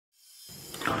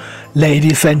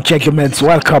Ladies and gentlemen,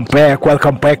 welcome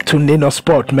back to Nino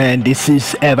Sport, man. This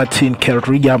is Everton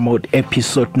Career Mode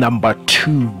episode number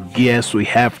 2. Yes, we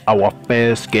have our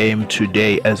first game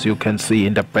today. As you can see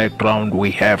in the background,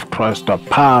 we have Crystal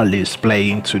Palace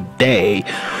playing today.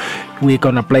 We're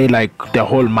gonna play like the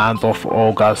whole month of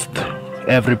August.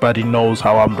 Everybody knows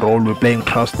how I'm rolling. We're playing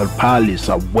Crystal Palace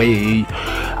away.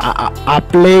 I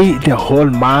play the whole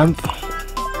month,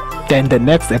 then the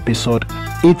next episode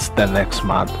it's the next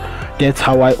month. That's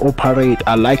how I operate.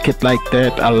 I like it like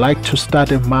that. I like to start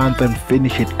a month and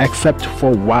finish it, except for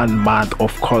 1 month.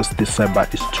 Of course, December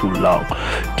is too long.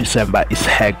 December is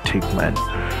hectic, man.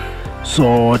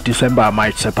 So December I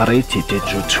might separate it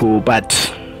into 2, but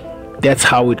that's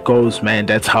how it goes, man.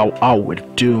 That's how I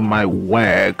would do my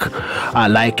work. I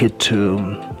like it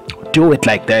to do it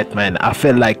like that, man. I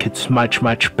feel like it's much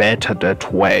better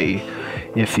that way.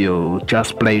 If you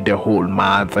just play the whole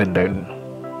month and then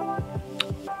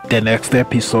the next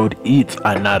episode it's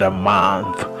another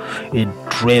month, it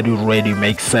really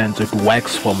makes sense. It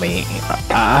works for me.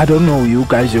 I don't know, you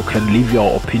guys, you can leave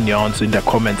your opinions in the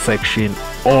comment section.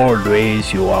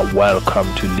 Always you are welcome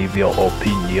to leave your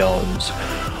opinions,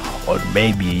 or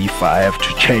maybe if I have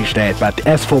to change that. But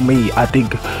as for me, I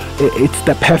think it's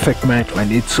the perfect match,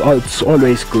 man. It's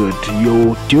always good.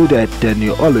 You do that, then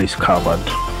you're always covered.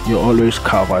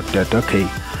 That okay,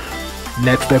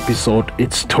 next episode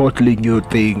it's totally new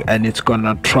thing, and it's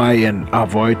gonna try and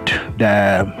avoid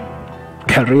the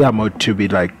career mode to be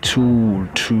like too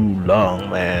long,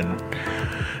 man.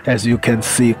 As you can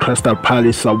see, Crystal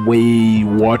Palace away,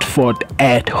 Watford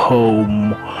at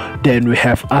home, then we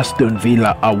have Aston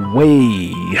Villa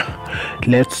away.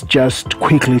 Let's just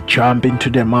quickly jump into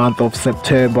the month of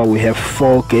September. We have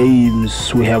 4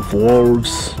 games. We have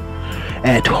Wolves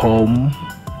at home.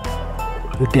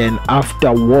 Then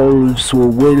after Wolves we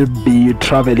will be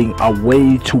traveling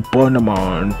away to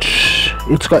Bournemouth.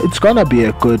 It's gonna be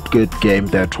a good game,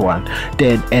 that one.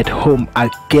 Then at home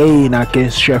again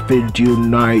against Sheffield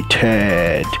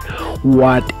United.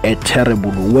 What a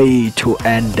terrible way to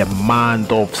end the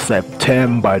month of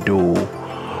September though.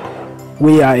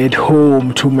 We are at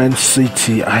home to Man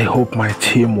City. I hope my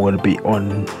team will be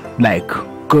on like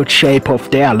good shape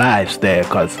of their lives there,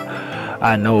 cause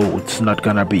I know it's not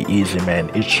gonna be easy, man.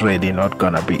 It's really not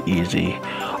gonna be easy.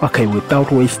 Okay,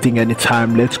 without wasting any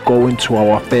time, let's go into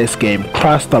our first game.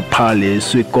 Crystal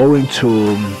Palace. We're going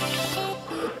to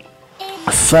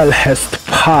Selhurst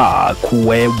Park,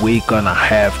 where we're gonna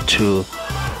have to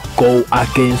go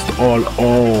against all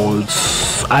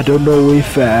odds. I don't know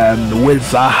if Will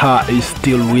Zaha is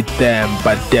still with them,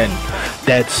 but then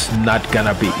that's not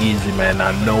gonna be easy, man.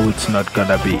 I know it's not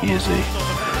gonna be easy.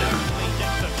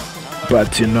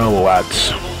 But you know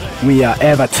what? We are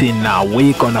Everton now.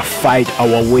 We're gonna fight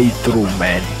our way through,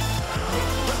 man.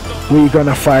 We're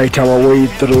gonna fight our way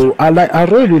through. I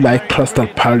really like Crystal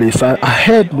Palace. I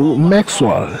heard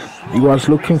Maxwell, he was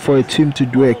looking for a team to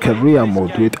do a career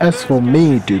mode with. As for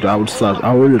me, dude, I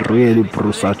will really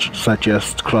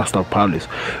suggest Crystal Palace.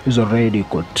 It's a really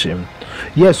good team.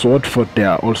 Yes, Watford, they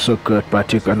are also good,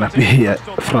 but you're gonna be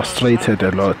frustrated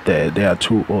a lot there. They are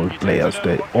too old players.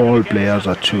 All players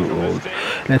are too old.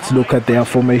 Let's look at their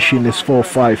formation. It's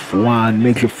 4-5-1.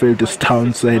 Midfield is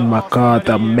Townsend,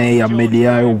 MacArthur, Meyer,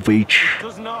 Miljajovic,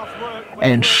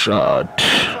 and Shot.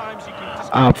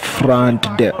 Up front,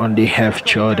 they only have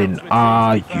Jordan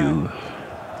Ayew.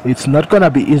 It's not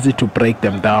gonna be easy to break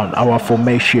them down. Our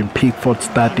formation: Pickford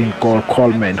starting goal,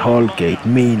 Coleman, Holgate,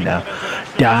 Mina,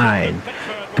 Dine,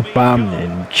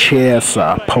 Barman,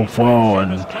 Chiesa,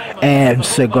 Pavon, and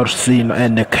Sigurdsson,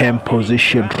 and the camp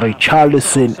position,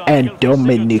 Richarlison and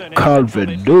Dominic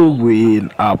Calvert-Lewin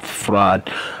up front.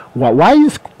 Why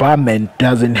is Barman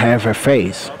doesn't have a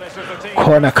face?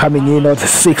 Corner coming in at the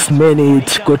 6th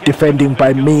minute. Good defending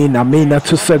by Mina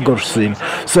to Sigurdsson.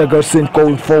 Sigurdsson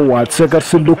going forward.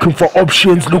 Sigurdsson looking for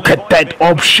options. Look at that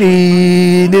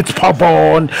option. It's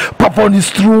Pavon. Pavon is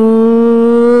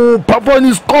through. Pavon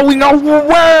is going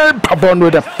away. Pavon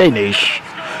with a finish.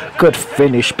 Good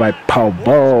finish by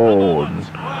Pavon.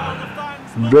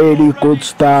 Really good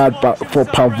start for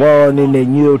Pavon in a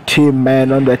new team,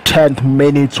 man. On the 10th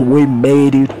minute we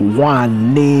made it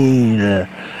 1-0.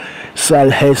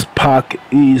 Selhurst Park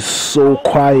is so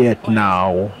quiet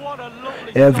now.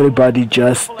 Everybody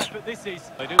just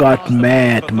got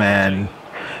mad, man.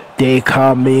 They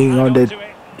coming on the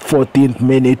 14th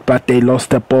minute, but they lost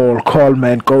the ball.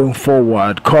 Coleman going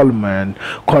forward. Coleman,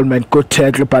 good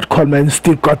tackle, but Coleman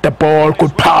still got the ball.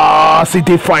 Good pass. He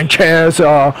did find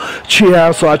Chiesa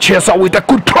with a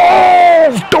good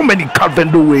cross. Dominic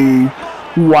Calvert-Lewin.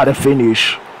 What a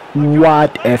finish.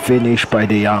 What a finish by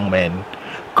the young man.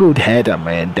 Good header,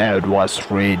 man. That was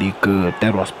really good.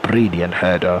 That was brilliant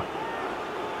header.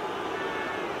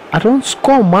 I don't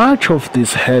score much of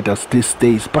these headers these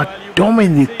days, but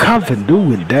Dominic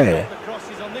calvert-lewin there.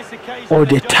 Oh,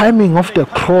 the timing of the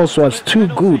cross was too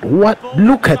good. What?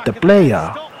 Look at the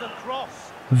player.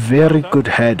 Very good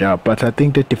header, but I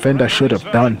think the defender should have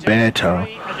done better.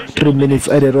 3 minutes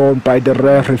added on by the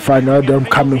referee. Final them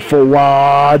coming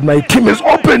forward. My team is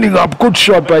opening up. Good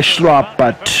shot by Schrapp,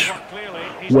 but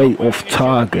way off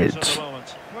target.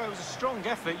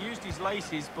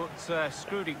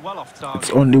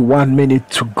 It's only 1 minute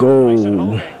to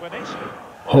go.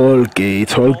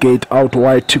 Holgate out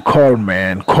wide to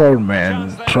Coleman.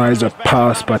 Coleman tries a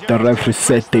pass, but the referee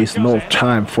said there's no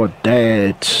time for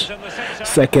that.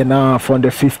 Second half on the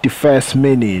 51st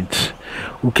minute.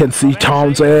 We can see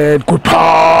Townsend. Good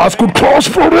pass, good cross,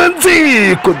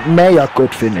 Florenzi. Good Meyer,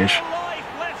 good finish.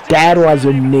 That was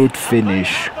a neat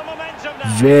finish.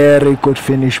 Very good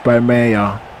finish by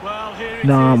Meyer.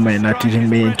 No, man, I didn't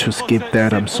mean to skip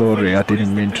that. I'm sorry, I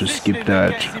didn't mean to skip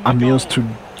that. I'm used to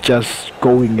just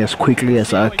going as quickly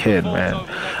as I can, man.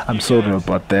 I'm sorry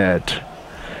about that.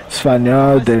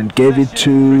 Svanja then gave it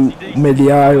to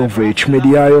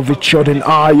Miljajovic shot an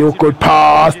Ayo, good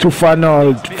pass to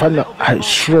Fanal.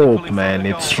 It's roped, man.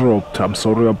 It's roped. I'm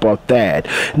sorry about that.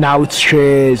 Now it's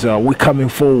Chaser. We're coming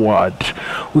forward.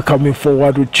 We're coming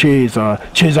forward with Chaser.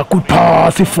 Chaser, good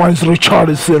pass. He finds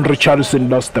Richarlison. Richarlison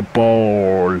lost the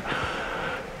ball.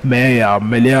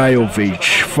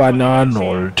 Miljajovic, Van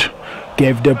Arnold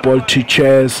gave the ball to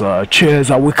Chaser.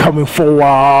 Chaser, we're coming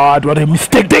forward. What a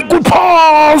mistake. They good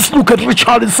pass. Look at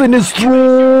Richarlison is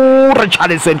through.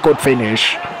 Richarlison, good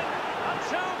finish.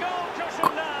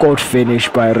 Good finish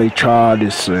by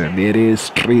Richarlison. It is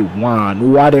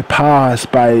 3-1. What a pass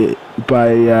by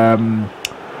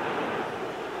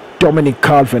Dominic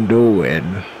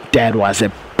calvert-lewin. That was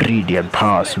a brilliant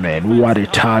pass, man. What a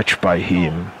touch by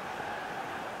him.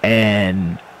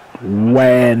 And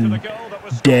when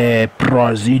the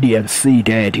Brazilian see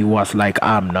that, he was like,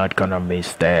 I'm not gonna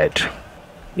miss that.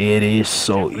 It is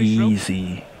so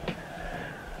easy.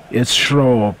 It's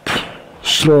Schropp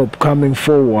coming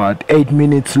forward. 8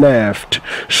 minutes left.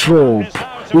 Schropp,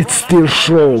 it's still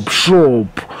Schropp.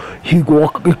 He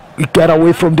got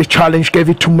away from the challenge, gave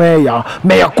it to Meyer.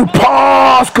 Meyer, good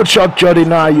pass, good shot,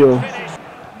 Jordinayo,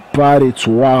 but it's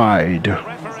wide.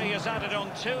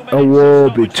 A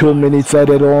Wobby, 2 minutes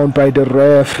added on by the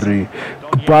referee.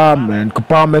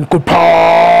 Gbarman, good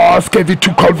pass, gave it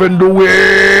to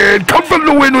calvert-lewin.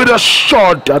 Calvert-lewin with a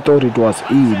shot. I thought it was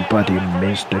in, but he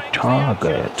missed the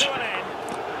target.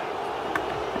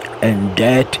 And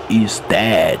that is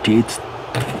that. It's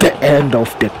the end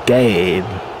of the game.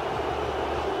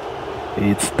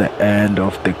 It's the end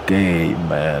of the game,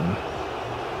 man.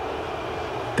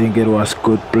 I think it was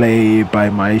good play by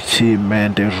my team,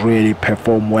 man. They really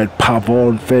performed well.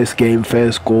 PAVON, first game,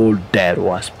 first goal. That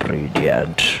was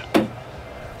brilliant.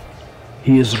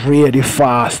 He is really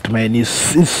fast, man. It's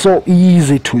so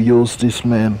easy to use, this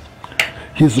man.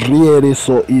 He's really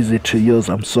so easy to use.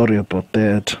 I'm sorry about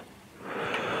that.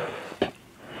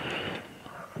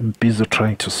 I'm busy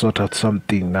trying to sort out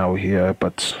something now here,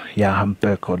 but yeah, I'm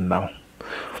back on now.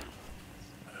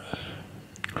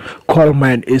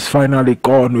 Coleman is finally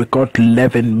gone. We got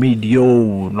 11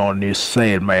 million on his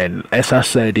sale, man. As I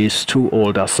said, he's too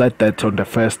old. I said that on the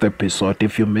first episode.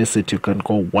 If you miss it, you can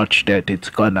go watch that. It's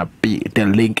gonna be, the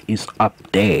link is up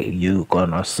there. You're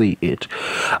gonna see it.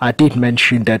 I did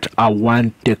mention that I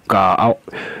want the car.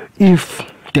 If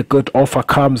the good offer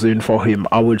comes in for him,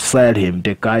 I will sell him.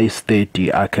 The guy is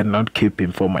 30. I cannot keep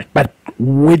him for my. But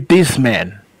with this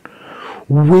man,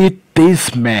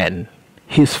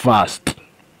 he's fast.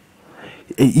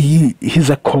 He's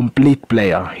a complete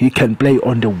player. He can play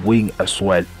on the wing as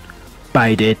well.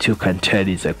 By that you can tell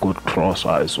he's a good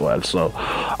crosser as well. So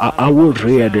I would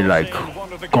really like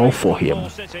go for him,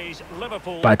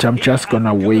 but I'm just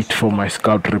gonna wait for my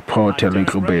scout report a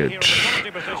little bit.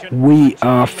 We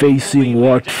are facing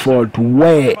Watford.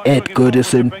 We're at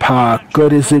Goodison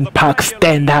Park.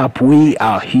 Stand up. We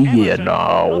are here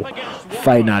now.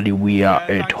 Finally, we are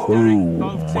at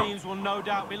home.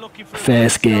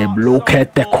 First game. Look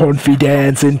at the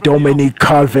confidence in Dominic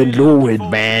calvert-lewin,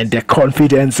 man. The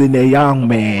confidence in a young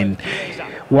man.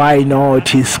 Why not?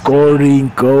 He's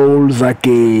scoring goals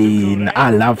again.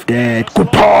 I love that.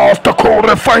 Good pass. The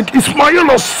corner find Ismail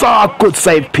Ossar. Good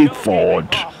save,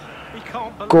 Pickford.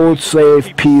 Good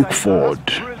save,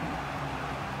 Pickford.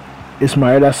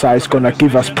 Ismail Assar is gonna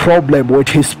give us problem with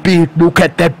his speed. Look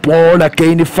at that ball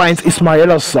again. He finds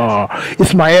Ismail Assar.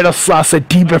 Ismail Assar said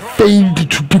deep failed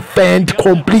to defend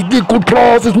completely. Good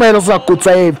cross. Ismail Assar could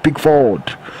save.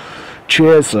 Pickford.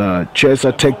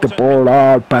 Chesa take the ball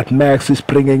out, but Max is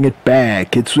bringing it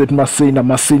back. It's with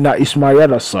Masina,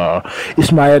 Ismail Assar.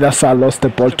 Ismail Assar lost the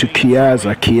ball to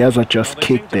Chiesa. Chiesa just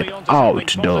kicked it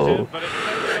out though.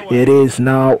 It is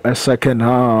now a second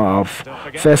half.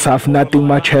 First half, nothing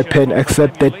much happened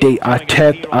except that they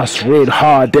attacked us real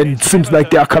hard, and it seems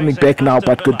like they are coming back now,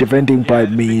 but good defending by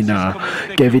Mina.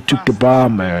 Gave it to the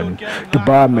barman.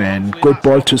 Good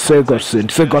ball to Sigurdsson.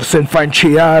 Sigurdsson finds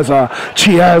Chiesa.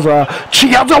 Chiesa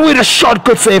with a shot.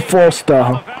 Good save,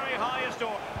 Foster.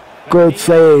 Good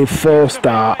save,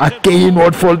 Foster. Again,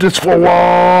 Watford is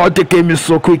forward. The game is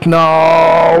so quick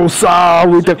now. Sa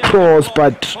with the cross,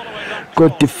 but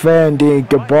good defending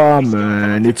the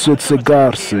barman. It's with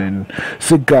Sigurdsson.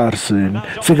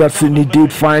 He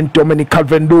did find Dominic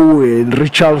Calvert-Lewin.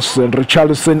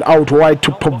 Richarlison out wide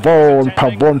to PAVON.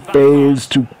 PAVON fails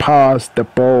to pass the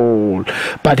ball,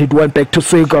 but it went back to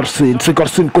Sigurdsson.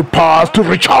 Sigurdsson could pass to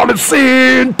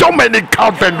Richarlison. Dominic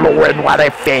Calvert-Lewin, what a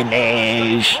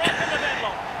finish!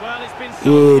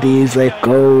 It is a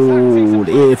goal.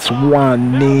 It's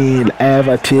 1-0.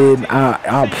 Everton are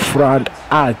up front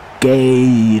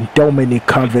again. Dominic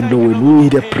Calvert-Lewin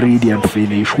with a brilliant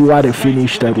finish. What a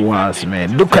finish that was,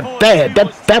 man. Look at that.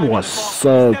 That was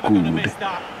so good.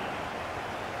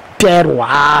 That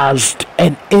was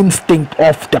an instinct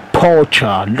of the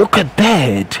poacher. Look at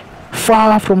that.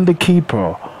 Far from the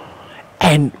keeper.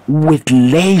 And with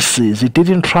laces. He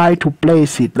didn't try to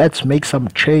place it. Let's make some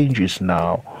changes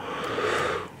now.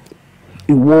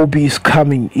 Iwobi is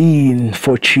coming in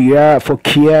for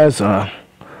Chiesa,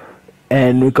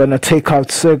 and we're gonna take out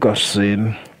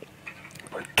Sigurdsson.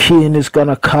 Keane is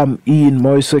gonna come in,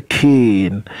 Moise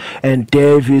Keane, and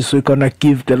Davies. We're gonna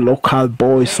give the local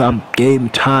boys some game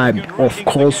time. Of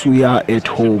course, we are at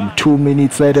home. 2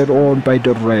 minutes added on by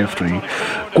the referee.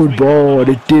 Good ball.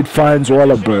 It did find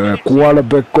Wallaberg.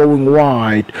 Wallaberg going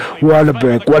wide.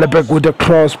 Wallaberg with the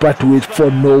cross, but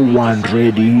for no one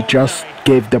ready. He just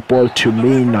gave the ball to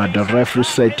Mina. The referee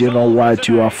said, "You know what?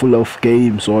 You are full of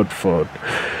games, Watford."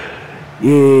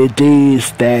 It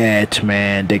is that,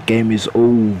 man. The game is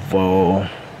over.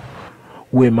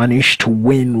 We managed to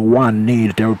win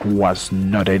 1-0. That was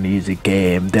not an easy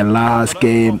game. The last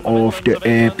game of the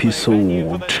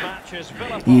episode.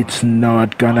 It's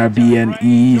not gonna be an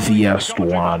easiest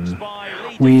one.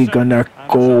 We're gonna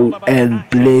go and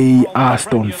play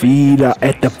Aston Villa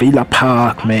at the Villa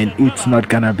Park, man. It's not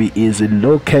gonna be easy.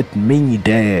 Look at me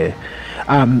there.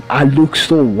 I look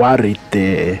so worried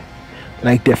there.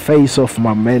 Like the face of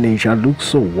my manager looks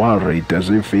so worried,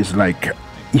 as if it's like,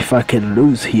 if I can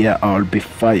lose here, I'll be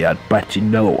fired. But you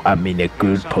know, I'm in a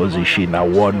good position. I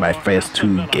won my first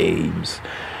 2 games.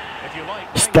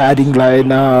 Starting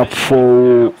lineup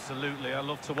for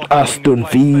Aston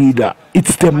Villa.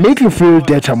 It's the midfield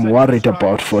that I'm worried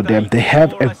about for them. They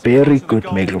have a very good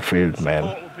midfield,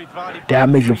 man. Their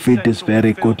midfield is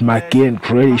very good. McGee and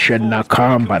Grealish and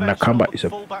Nakamba. Nakamba is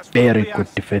a very good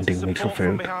defending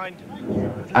midfield.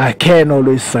 I can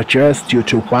always suggest you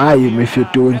to buy him if you're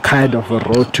doing kind of a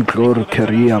road to glory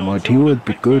career mode. He will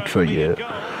be good for you.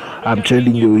 I'm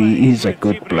telling you, he is a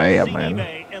good player, man.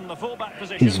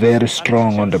 He's very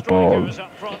strong on the ball.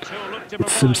 It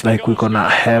seems like we're gonna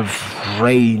have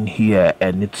rain here,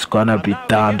 and it's gonna be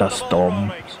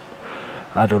thunderstorms.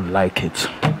 I don't like it.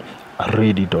 I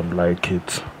really don't like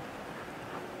it.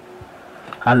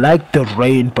 I like the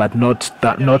rain, but not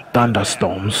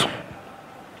thunderstorms.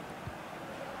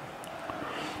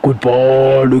 Good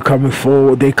ball. They're coming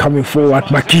forward.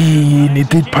 McKean. He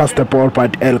did pass the ball,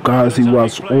 but El Ghazi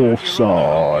was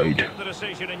offside.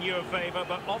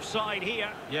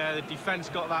 Yeah, the defense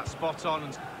got that spot on.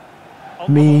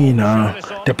 Mina,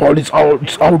 the ball is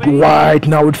out wide.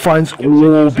 Now it finds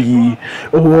Obi.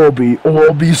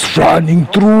 Obi's running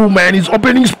through, man. He's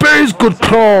opening space. Good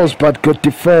cross, but good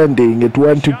defending. It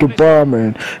went to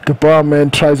Gabarman.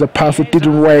 Gabarman tries a pass. It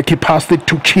didn't work. He passed it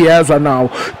to Chiesa now.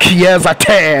 Chiesa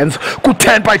turns. Good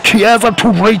turn by Chiesa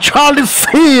to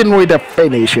Richarlison with a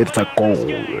finish. It's a goal.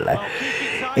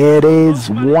 It is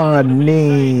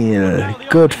 1-0.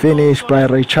 Good finish by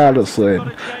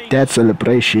Richarlison. That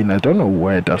celebration, I don't know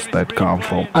where does that come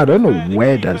from. I don't know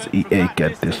where does EA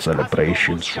get these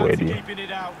celebrations really.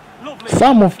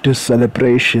 Some of the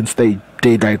celebrations, they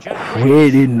like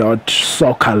really not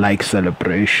soccer-like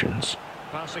celebrations.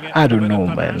 I don't know,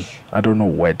 man. I don't know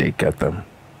where they get them.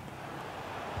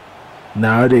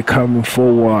 Now they're coming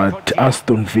forward.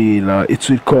 Aston Villa. It's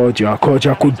with Koja.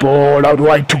 Koja, good ball out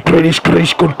wide to Grealish.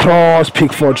 Grealish, good cross.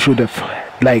 Pickford should have,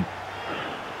 like,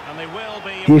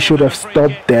 he should have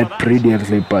stopped that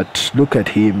brilliantly. But look at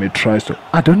him. He tries to.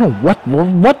 I don't know what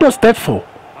was that for.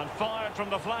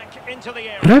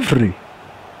 Referee.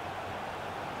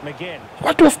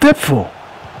 What was that for?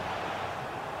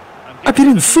 I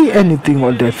didn't see anything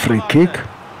on that free kick.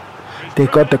 They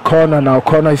got the corner now.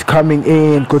 Corner is coming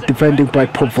in. Good defending by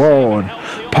PAVON.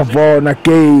 PAVON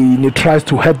again. He tries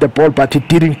to head the ball, but it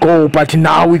didn't go. But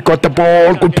now we got the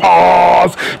ball. Good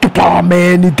pass to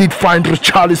Palman. He did find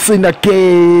Richarlison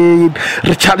again.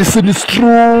 Richarlison is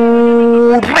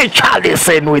through.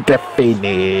 Richarlison with the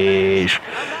finish.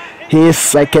 His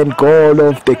second goal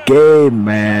of the game,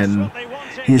 man.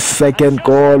 His second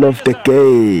goal of the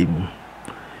game.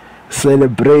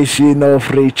 Celebration of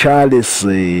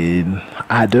Richarlison.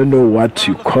 I don't know what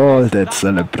you call that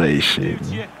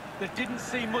celebration,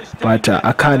 but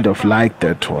I kind of like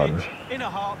that one.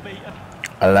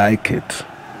 I like it.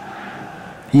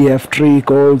 He have 3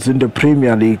 goals in the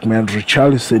Premier League, man.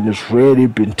 Richarlison has really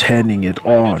been turning it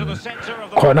on.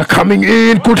 Corner coming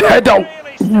in, good header.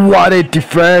 What a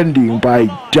defending by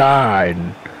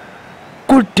Dan.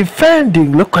 Good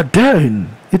defending. Look at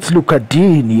Dan. It's Luca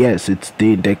Dean. Yes, it's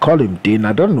Dean. They call him Dean.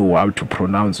 I don't know how to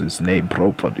pronounce his name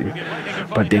properly,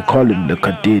 but they call him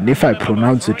Luca Dean. If I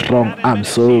pronounce it wrong, I'm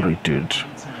sorry, dude.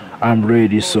 I'm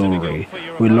really sorry.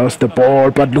 We lost the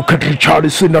ball, but look at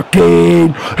Richarlison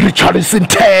again. Richarlison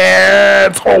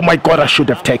turns. Oh my God, I should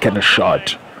have taken a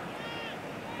shot.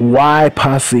 Why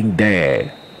passing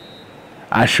there?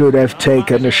 I should have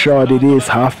taken a shot. It is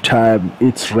halftime.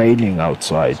 It's raining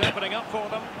outside.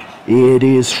 It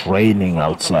is raining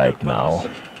outside now.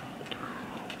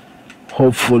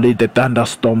 Hopefully the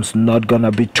thunderstorm's not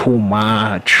gonna be too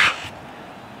much.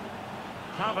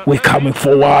 We're coming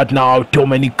forward now.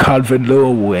 Dominic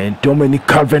Calvert-Lewin. Dominic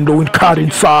Calvert-Lewin cut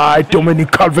inside.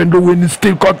 Dominic Calvert-Lewin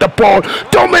still got the ball.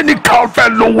 Dominic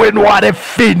Calvert-Lewin, what a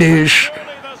finish.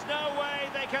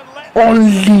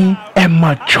 Only a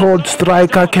matured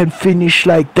striker can finish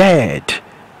like that.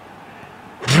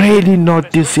 Really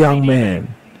not this young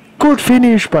man. Good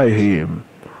finish by him.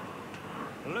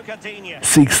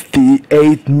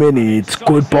 68 minutes.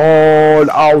 Good ball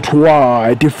out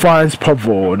wide. Defines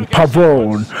PAVON.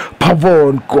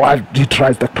 PAVON. God, he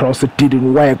tries the cross. It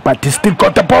didn't work, but he still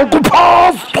got the ball. Good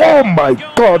pass. Oh my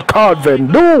God,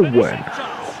 Calvert-Lewin.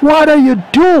 What are you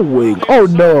doing? Oh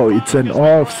no, it's an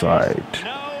offside.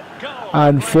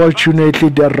 Unfortunately,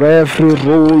 the referee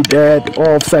ruled that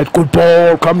offside. Good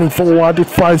ball coming forward. It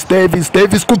finds Davis.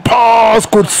 Davis, good pass.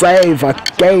 Good save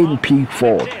again,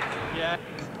 Pickford.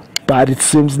 But it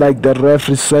seems like the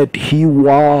referee said he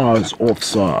was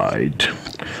offside.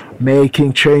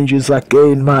 Making changes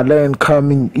again. Malen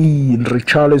coming in.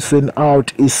 Richarlison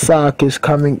out. Isak is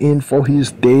coming in for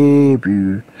his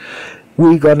debut.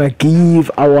 We're gonna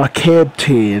give our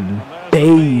captain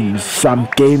Baines some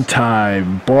game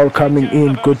time. Ball coming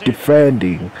in, good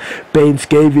defending. Baines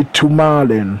gave it to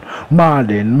Marlin.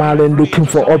 Marlin looking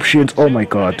for options. Oh my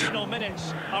God.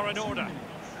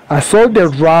 I saw the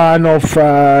run of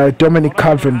Dominic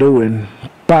Calvert-Lewin,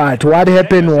 but what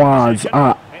happened was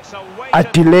I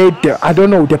delayed the, I don't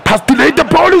know, the pass delayed, the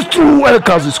ball is through. El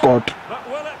Ghazi scored.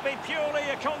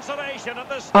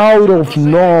 Out of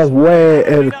nowhere,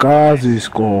 El Ghazi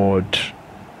scored.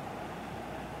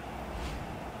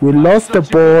 We lost the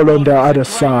ball on the other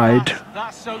side.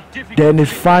 Then it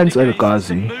finds El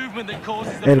Ghazi.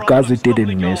 El Ghazi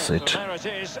didn't miss it.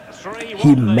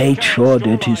 He made sure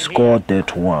that he scored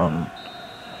that one.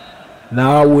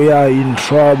 Now we are in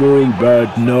trouble,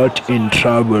 but not in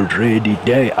trouble really.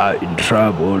 They are in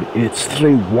trouble. It's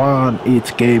 3-1. It's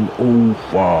game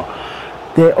over.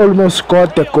 They almost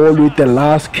got the goal with the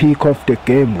last kick of the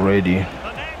game ready.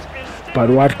 But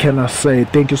what can I say?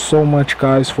 Thank you so much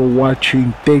guys for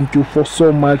watching. Thank you for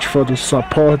so much for the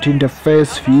support in the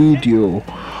first video.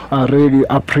 I really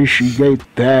appreciate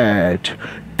that.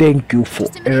 Thank you for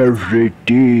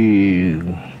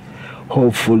everything.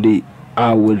 Hopefully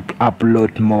I will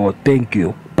upload more. Thank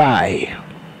you. Bye.